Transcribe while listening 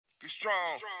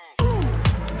strong.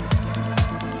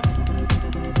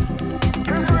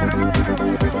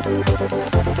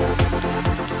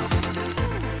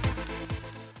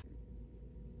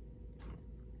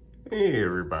 Hey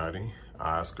everybody,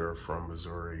 Oscar from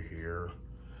Missouri here.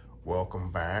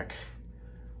 Welcome back.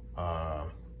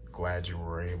 Glad you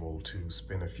were able to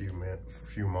spend a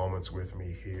few moments with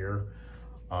me here.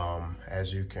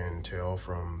 As you can tell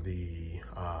from the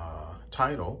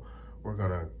title, we're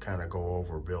gonna kind of go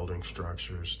over building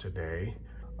structures today.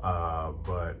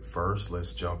 But first,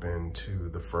 let's jump into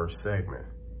the first segment.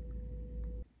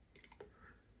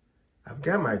 I've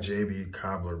got my JB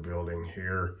Cobbler building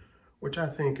here, which I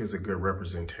think is a good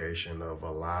representation of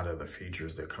a lot of the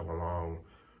features that come along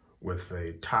with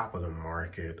the top of the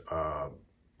market,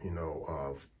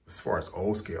 as far as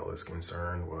old scale is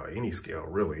concerned, well, any scale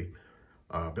really,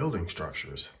 building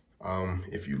structures.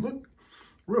 If you look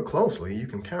real closely, you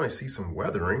can kind of see some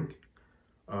weathering.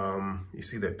 You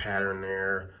see that pattern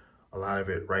there, a lot of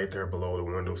it right there below the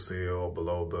windowsill,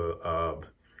 below the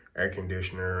air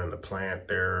conditioner and the plant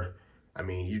there. I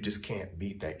mean, you just can't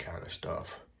beat that kind of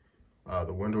stuff.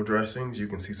 The window dressings, you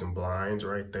can see some blinds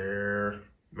right there.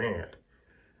 Man,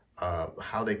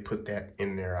 how they put that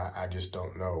in there, I just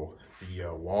don't know.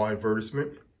 The wall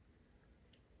advertisement.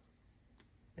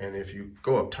 And if you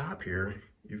go up top here,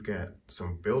 you've got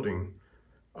some building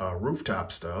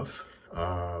rooftop stuff.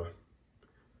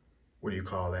 What do you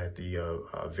call that? The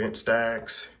vent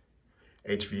stacks,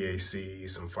 HVAC,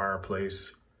 some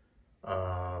fireplace,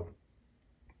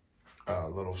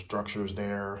 little structures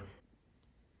there.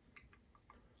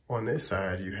 On this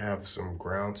side, you have some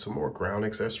more ground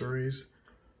accessories,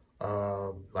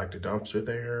 like the dumpster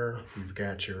there. You've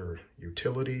got your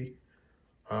utility,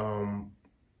 and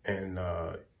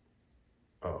a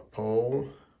pole,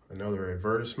 another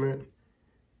advertisement.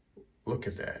 Look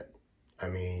at that. I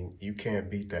mean, you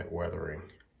can't beat that weathering,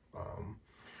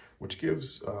 which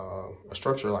gives a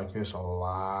structure like this a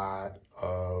lot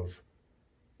of,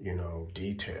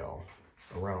 detail.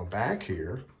 Around back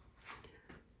here,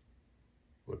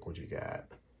 look what you got.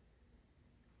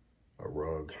 A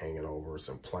rug hanging over,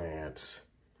 some plants.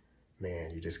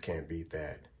 Man, you just can't beat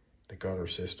that. The gutter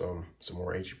system, some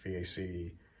more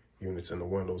HVAC units in the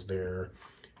windows there.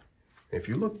 If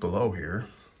you look below here,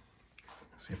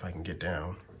 see if I can get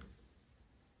down.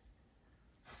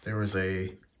 There is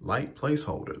a light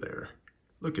placeholder there.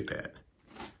 Look at that.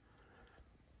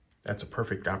 That's a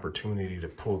perfect opportunity to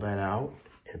pull that out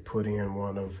and put in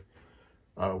one of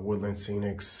Woodland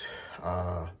Scenic's,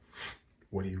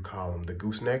 what do you call them? The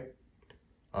gooseneck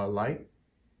light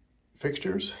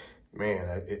fixtures.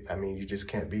 Man, I mean, you just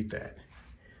can't beat that.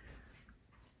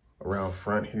 Around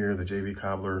front here, the JB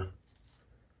Cobbler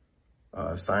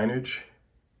signage.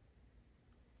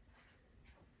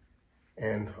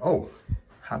 And, oh,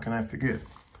 how can I forget?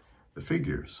 The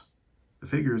figures. The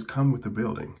figures come with the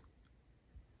building,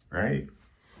 right?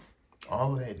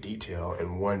 All of that detail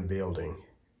in one building.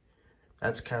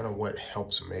 That's kind of what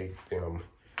helps make them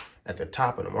at the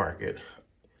top of the market.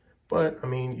 But, I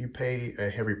mean, you pay a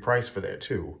heavy price for that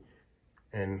too.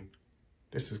 And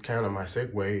this is kind of my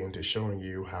segue into showing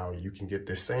you how you can get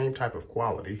this same type of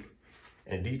quality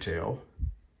and detail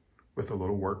with a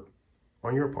little work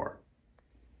on your part.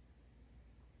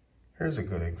 Here's a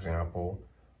good example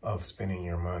of spending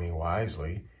your money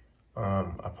wisely.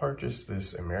 I purchased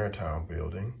this Ameritown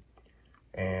building,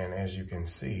 and as you can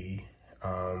see,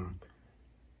 I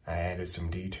added some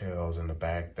details in the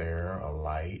back there, a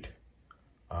light,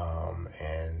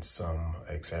 and some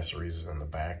accessories in the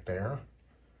back there.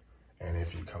 And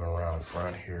if you come around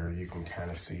front here, you can kind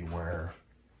of see where,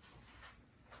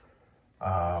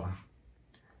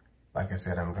 like I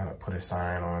said, I'm gonna put a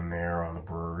sign on there on the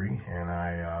brewery, and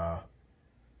I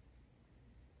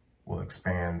will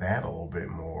expand that a little bit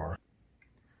more.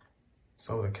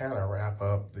 So to kind of wrap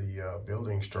up the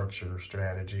building structure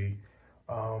strategy,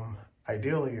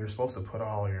 ideally you're supposed to put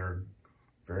all your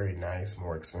very nice,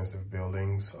 more expensive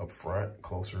buildings up front,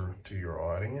 closer to your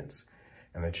audience,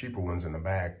 and the cheaper ones in the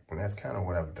back. And that's kind of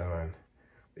what I've done.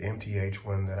 The MTH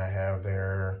one that I have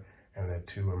there and the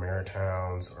two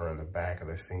Ameritowns are in the back of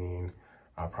the scene.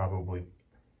 I'll probably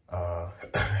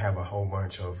have a whole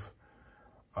bunch of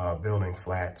building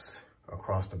flats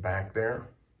across the back there,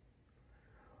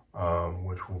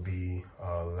 which will be,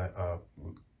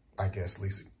 I guess,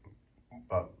 least,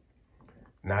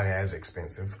 not as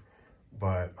expensive,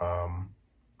 but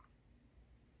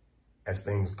as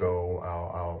things go,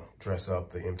 I'll dress up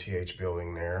the MTH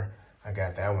building there. I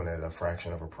got that one at a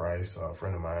fraction of a price, a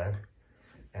friend of mine,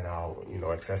 and I'll,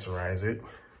 accessorize it.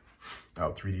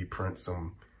 I'll 3D print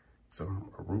some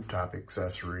rooftop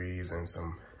accessories and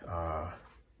some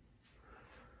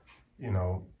you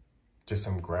know, just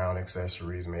some ground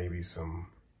accessories, maybe some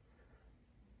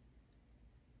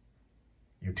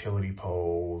utility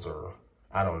poles, or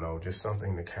I don't know, just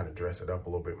something to kind of dress it up a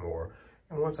little bit more.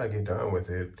 And once I get done with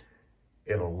it,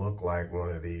 it'll look like one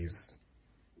of these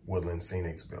Woodland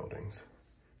Scenics buildings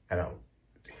at a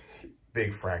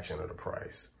big fraction of the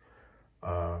price.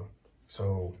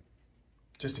 So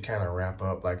just to kind of wrap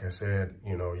up, like I said,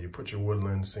 you know, you put your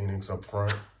Woodland Scenics up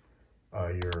front,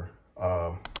 your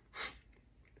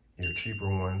cheaper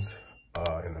ones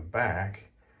in the back,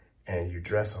 and you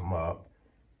dress them up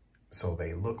so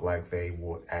they look like they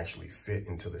would actually fit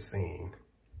into the scene.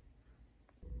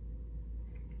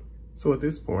 So at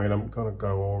this point, I'm gonna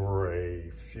go over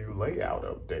a few layout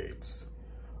updates.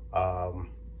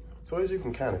 So as you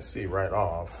can kind of see right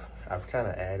off, I've kind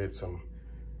of added some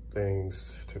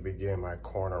things to begin my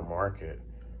corner market.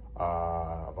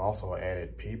 I've also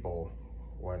added people,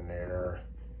 one there,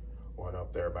 one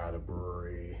up there by the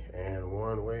brewery, and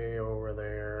one way over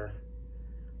there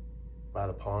by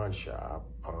the pawn shop.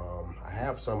 I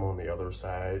have some on the other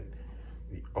side,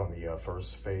 on the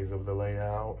first phase of the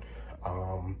layout.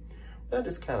 I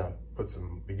just kind of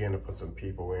begin to put some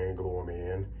people in, glue them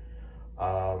in.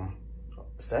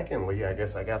 Secondly, I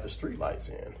guess I got the street lights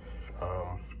in.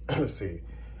 Let's see,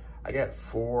 I got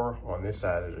 4 on this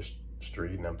side of the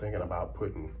street, and I'm thinking about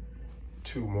putting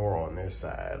 2 more on this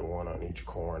side, 1 on each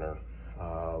corner.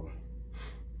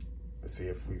 Let's see,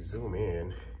 if we zoom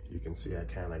in, you can see I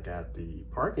kind of got the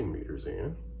parking meters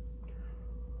in,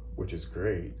 which is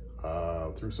great.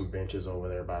 Threw some benches over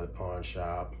there by the pawn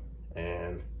shop,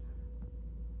 and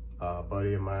a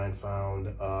buddy of mine found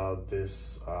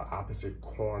this opposite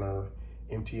corner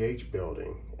MTH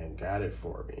building and got it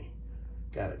for me.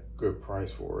 Got a good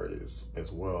price for it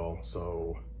as well.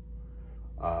 So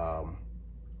I'm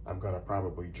gonna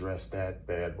probably dress that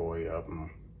bad boy up and,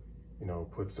 you know,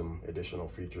 put some additional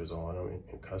features on them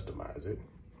and customize it.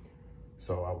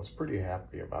 So I was pretty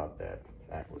happy about that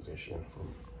acquisition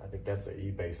from, I think that's an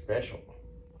eBay special.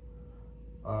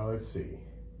 Let's see.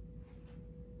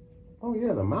 Oh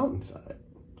yeah, the mountainside.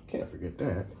 Can't forget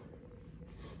that.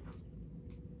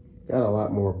 Got a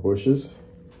lot more bushes,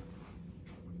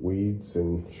 weeds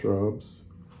and shrubs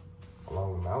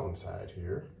along the mountainside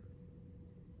here.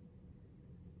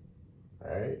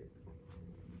 All right.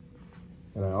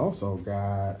 And I also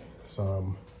got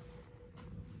some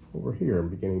over here. I'm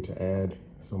beginning to add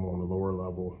some on the lower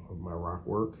level of my rock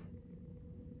work.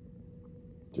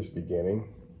 Just beginning.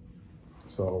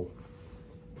 So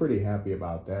pretty happy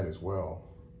about that as well.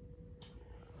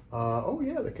 Oh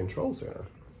yeah, the control center.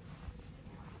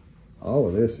 All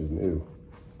of this is new.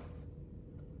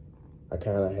 I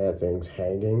kind of had things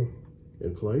hanging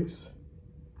in place,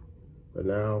 but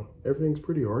now everything's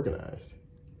pretty organized.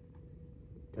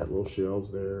 Got little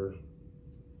shelves there,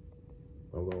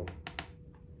 a little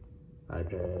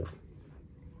iPad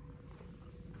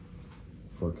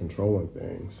for controlling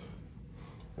things.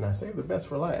 And I saved the best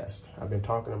for last. I've been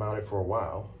talking about it for a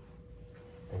while,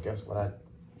 and guess what I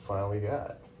finally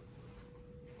got?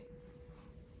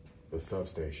 The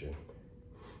substation.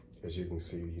 As you can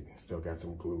see, still got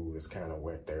some glue that's kind of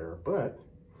wet there, but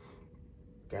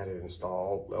got it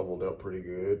installed, leveled up pretty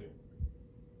good.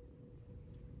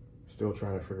 Still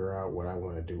trying to figure out what I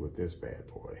want to do with this bad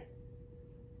boy.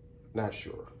 Not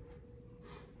sure,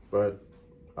 but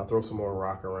I'll throw some more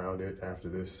rock around it after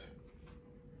this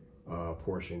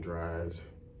portion dries,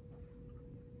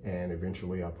 and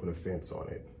eventually I'll put a fence on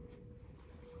it.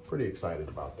 Pretty excited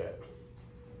about that.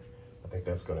 I think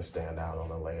that's going to stand out on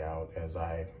the layout as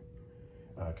I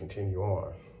continue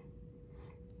on.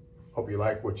 Hope you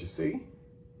like what you see.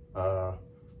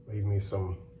 Leave me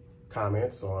some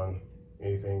comments on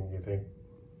anything you think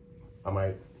I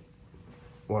might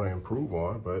want to improve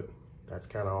on, but that's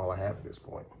kind of all I have at this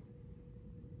point.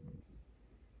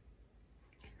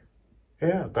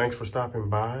 Yeah, thanks for stopping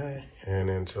by, and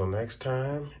until next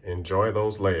time, enjoy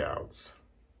those layouts.